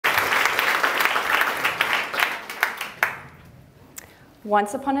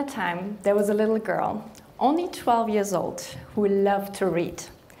Once upon a time, there was a little girl, only 12 years old, who loved to read.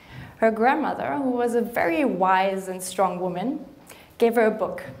 Her grandmother, who was a very wise and strong woman, gave her a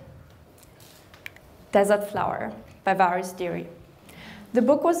book, Desert Flower by Varis Diri. The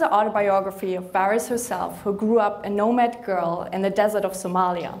book was the autobiography of Varis herself, who grew up a nomad girl in the desert of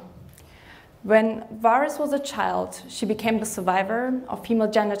Somalia. When Varis was a child, she became the survivor of female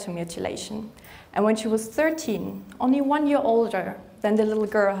genital mutilation. And when she was 13, only 1 year older than the little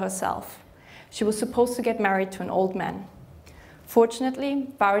girl herself, she was supposed to get married to an old man. Fortunately,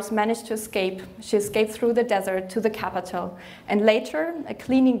 Varis managed to escape. She escaped through the desert to the capital, and later a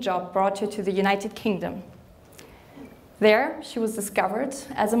cleaning job brought her to the United Kingdom. There, she was discovered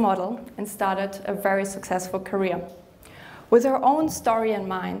as a model and started a very successful career. With her own story in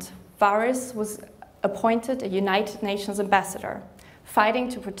mind, Varis was appointed a United Nations ambassador, fighting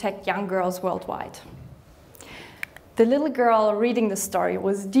to protect young girls worldwide. The little girl reading the story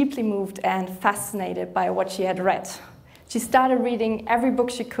was deeply moved and fascinated by what she had read. She started reading every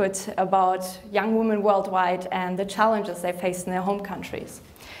book she could about young women worldwide and the challenges they faced in their home countries.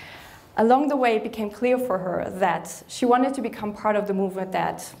 Along the way, it became clear for her that she wanted to become part of the movement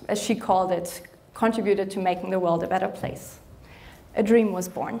that, as she called it, contributed to making the world a better place. A dream was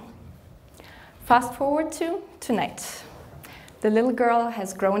born. Fast forward to tonight. The little girl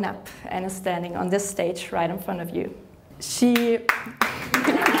has grown up and is standing on this stage right in front of you. She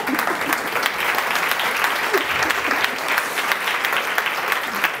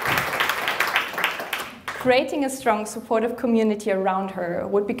Creating a strong, supportive community around her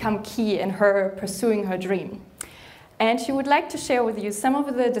would become key in her pursuing her dream. And she would like to share with you some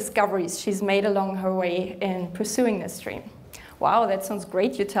of the discoveries she's made along her way in pursuing this dream. Wow, that sounds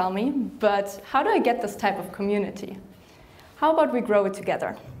great, you tell me, but how do I get this type of community? How about we grow it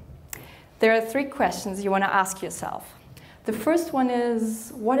together? There are 3 questions you want to ask yourself. The first one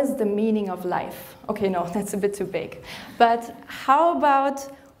is, what is the meaning of life? Okay, no, that's a bit too big. But how about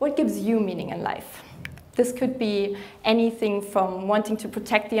what gives you meaning in life? This could be anything from wanting to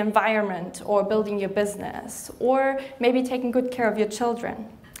protect the environment or building your business, or maybe taking good care of your children.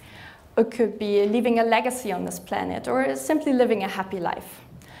 It could be leaving a legacy on this planet, or simply living a happy life.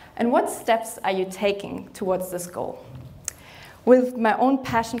 And what steps are you taking towards this goal? With my own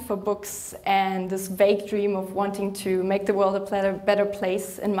passion for books and this vague dream of wanting to make the world a better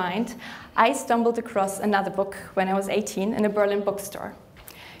place in mind, I stumbled across another book when I was 18 in a Berlin bookstore,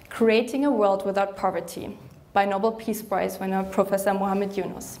 Creating a World Without Poverty by Nobel Peace Prize winner Professor Muhammad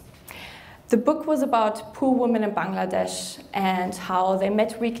Yunus. The book was about poor women in Bangladesh and how they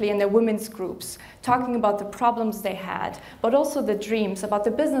met weekly in their women's groups, talking about the problems they had, but also the dreams about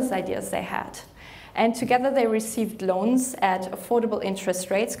the business ideas they had. And together they received loans at affordable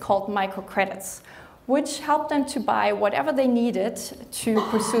interest rates called microcredits, which helped them to buy whatever they needed to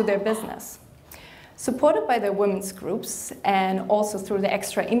pursue their business. Supported by their women's groups and also through the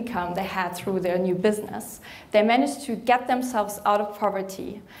extra income they had through their new business, they managed to get themselves out of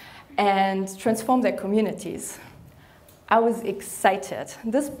poverty and transform their communities. I was excited.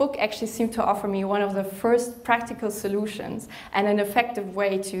 This book actually seemed to offer me one of the first practical solutions and an effective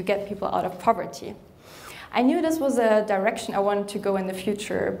way to get people out of poverty. I knew this was a direction I wanted to go in the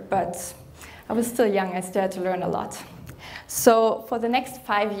future, but I was still young, I still had to learn a lot. So for the next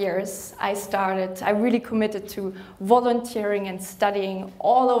 5 years, I really committed to volunteering and studying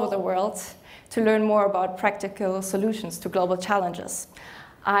all over the world to learn more about practical solutions to global challenges.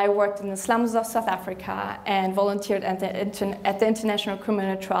 I worked in the slums of South Africa and volunteered at the International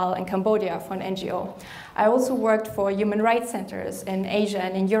Criminal Trial in Cambodia for an NGO. I also worked for human rights centers in Asia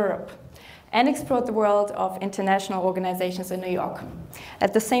and in Europe, and explored the world of international organizations in New York.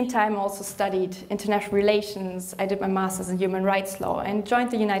 At the same time, I also studied international relations. I did my master's in human rights law and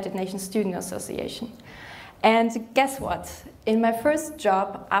joined the United Nations Student Association. And guess what? In my first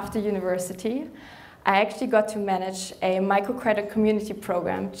job after university, I actually got to manage a microcredit community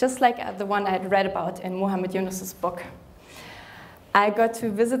program, just like the one I had read about in Muhammad Yunus's book. I got to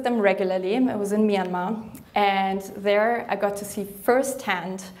visit them regularly. I was in Myanmar, and there I got to see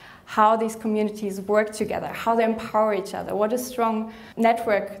firsthand how these communities work together, how they empower each other, what a strong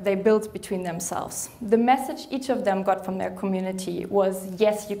network they built between themselves. The message each of them got from their community was,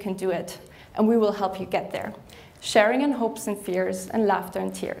 yes, you can do it, and we will help you get there. Sharing in hopes and fears, and laughter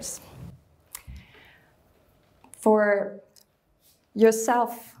and tears. For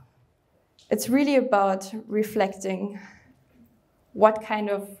yourself, it's really about reflecting what kind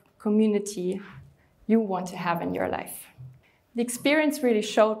of community you want to have in your life. The experience really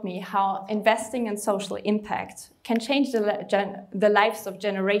showed me how investing in social impact can change the lives of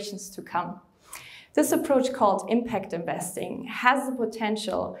generations to come. This approach, called impact investing, has the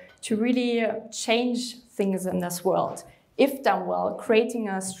potential to really change things in this world, if done well, creating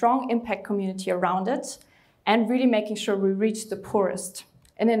a strong impact community around it, and really making sure we reach the poorest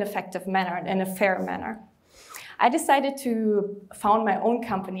in an effective manner and in a fair manner. I decided to found my own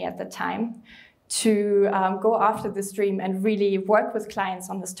company at the time to go after this dream and really work with clients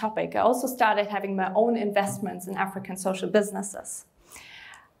on this topic. I also started having my own investments in African social businesses.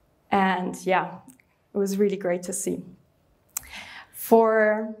 And yeah, it was really great to see.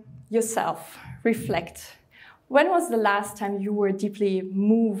 For yourself, reflect. When was the last time you were deeply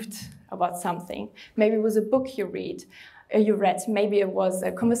moved about something? Maybe it was a book you read, maybe it was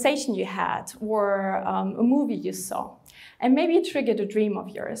a conversation you had, or a movie you saw. And maybe it triggered a dream of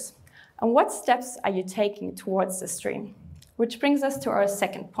yours. And what steps are you taking towards this dream? Which brings us to our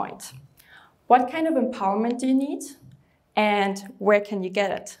second point. What kind of empowerment do you need? And where can you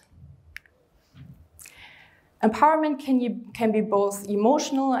get it? Empowerment can be both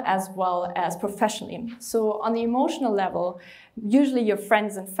emotional as well as professionally. So on the emotional level, usually your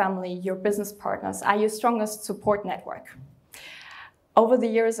friends and family, your business partners are your strongest support network. Over the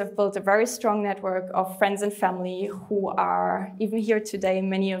years, I've built a very strong network of friends and family who are even here today,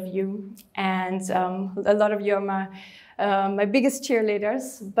 many of you, and a lot of you are my biggest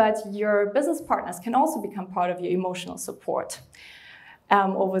cheerleaders, but your business partners can also become part of your emotional support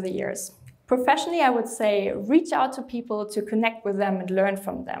over the years. Professionally, I would say reach out to people to connect with them and learn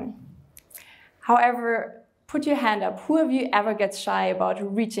from them. However, put your hand up. Who of you ever gets shy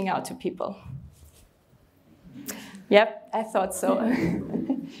about reaching out to people? Yep, I thought so.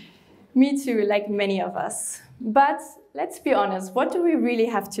 Me too, like many of us. But let's be honest, what do we really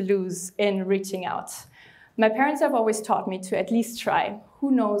have to lose in reaching out? My parents have always taught me to at least try.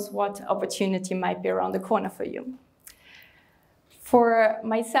 Who knows what opportunity might be around the corner for you? For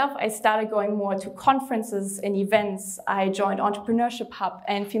myself, I started going more to conferences and events. I joined Entrepreneurship Hub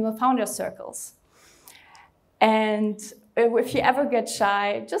and Female Founder Circles. And if you ever get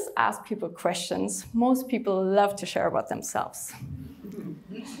shy, just ask people questions. Most people love to share about themselves.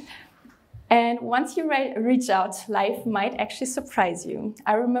 And once you reach out, life might actually surprise you.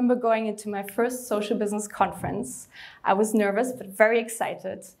 I remember going into my first social business conference. I was nervous, but very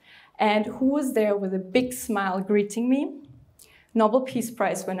excited. And who was there with a big smile greeting me? Nobel Peace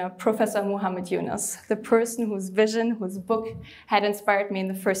Prize winner, Professor Muhammad Yunus, the person whose vision, whose book had inspired me in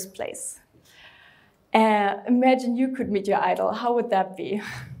the first place. Imagine you could meet your idol. How would that be?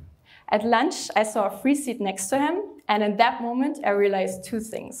 At lunch, I saw a free seat next to him, and in that moment, I realized two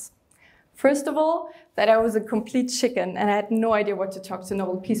things. First of all, that I was a complete chicken, and I had no idea what to talk to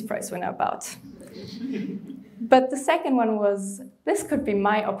Nobel Peace Prize winner about. But the second one was, this could be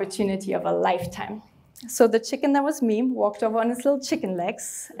my opportunity of a lifetime. So the chicken that was me walked over on his little chicken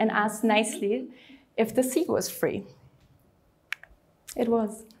legs and asked nicely if the seat was free. It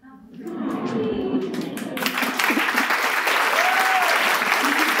was.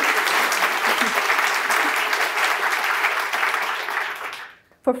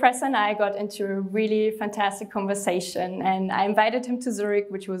 Professor and I got into a really fantastic conversation, and I invited him to Zurich,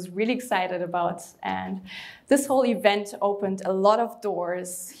 which he was really excited about. And this whole event opened a lot of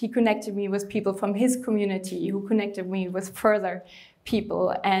doors. He connected me with people from his community, who connected me with further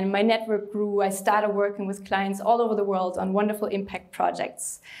people. And my network grew. I started working with clients all over the world on wonderful impact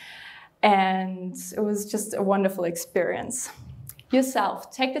projects. And it was just a wonderful experience.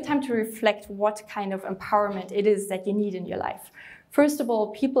 Yourself, take the time to reflect what kind of empowerment it is that you need in your life. First of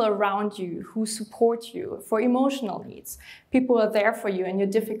all, people around you who support you for emotional needs. People who are there for you in your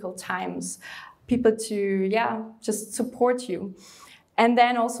difficult times. People to, just support you. And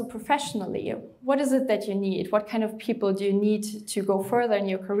then also professionally, what is it that you need? What kind of people do you need to go further in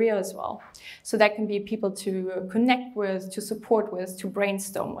your career as well? So that can be people to connect with, to support with, to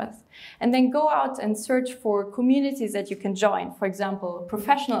brainstorm with. And then go out and search for communities that you can join. For example,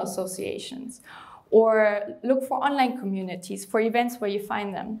 professional associations. Or look for online communities, for events where you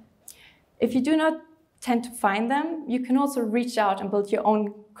find them. If you do not tend to find them, you can also reach out and build your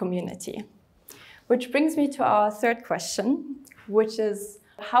own community. Which brings me to our third question, which is,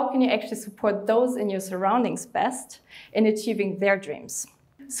 how can you actually support those in your surroundings best in achieving their dreams?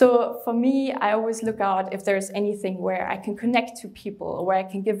 So for me, I always look out if there's anything where I can connect to people, where I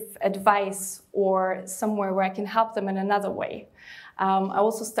can give advice, or somewhere where I can help them in another way. I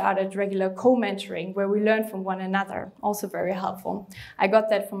also started regular co-mentoring where we learn from one another, also very helpful. I got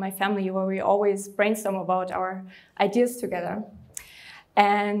that from my family where we always brainstorm about our ideas together.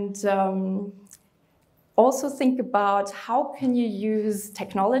 And also think about how can you use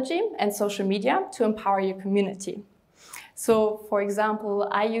technology and social media to empower your community. So, for example,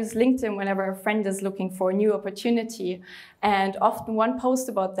 I use LinkedIn whenever a friend is looking for a new opportunity, and often one post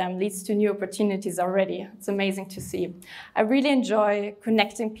about them leads to new opportunities already. It's amazing to see. I really enjoy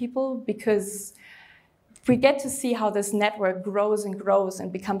connecting people because we get to see how this network grows and grows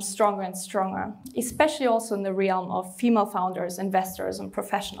and becomes stronger and stronger, especially also in the realm of female founders, investors, and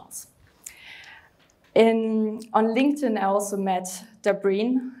professionals. On LinkedIn, I also met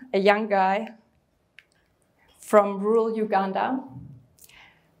Dabreen, a young guy from rural Uganda,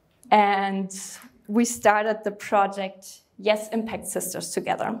 and we started the project Yes Impact Sisters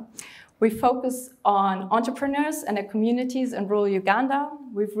together. We focus on entrepreneurs and their communities in rural Uganda.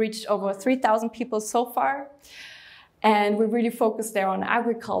 We've reached over 3,000 people so far, and we really focus there on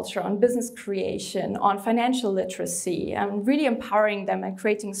agriculture, on business creation, on financial literacy, and really empowering them and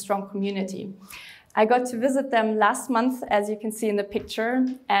creating a strong community. I got to visit them last month, as you can see in the picture,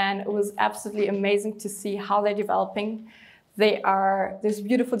 and it was absolutely amazing to see how they're developing. There's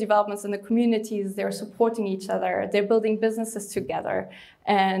beautiful developments in the communities, they're supporting each other, they're building businesses together,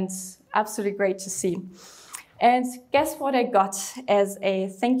 and absolutely great to see. And guess what I got as a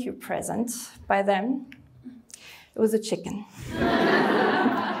thank you present by them? It was a chicken.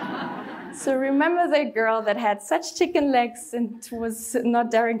 So remember the girl that had such chicken legs and was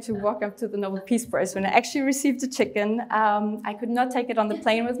not daring to walk up to the Nobel Peace Prize when I actually received a chicken. I could not take it on the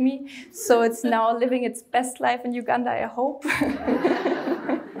plane with me, so it's now living its best life in Uganda, I hope.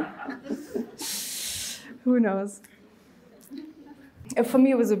 Who knows? For me,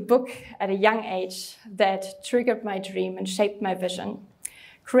 it was a book at a young age that triggered my dream and shaped my vision.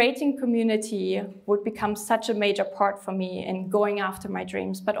 Creating community would become such a major part for me in going after my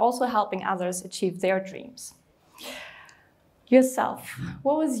dreams, but also helping others achieve their dreams. Yourself,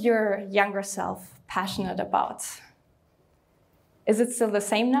 what was your younger self passionate about? Is it still the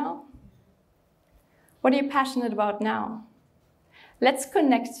same now? What are you passionate about now? Let's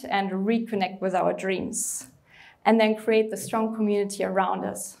connect and reconnect with our dreams, and then create the strong community around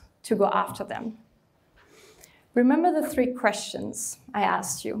us to go after them. Remember the 3 questions I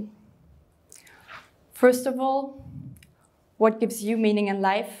asked you. First of all, what gives you meaning in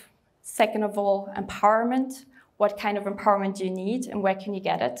life? Second of all, empowerment. What kind of empowerment do you need and where can you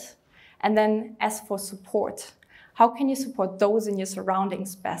get it? And then as for support, how can you support those in your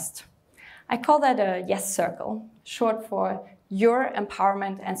surroundings best? I call that a yes circle, short for your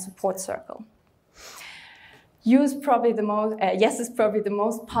empowerment and support circle. Yes is probably the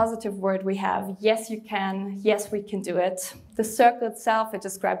most positive word we have. Yes, you can. Yes, we can do it. The circle itself, it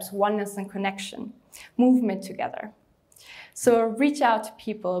describes oneness and connection, movement together. So reach out to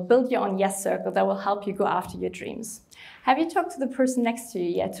people, build your own yes circle that will help you go after your dreams. Have you talked to the person next to you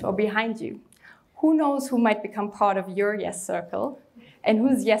yet or behind you? Who knows who might become part of your yes circle and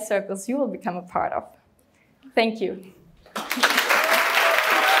whose yes circles you will become a part of? Thank you.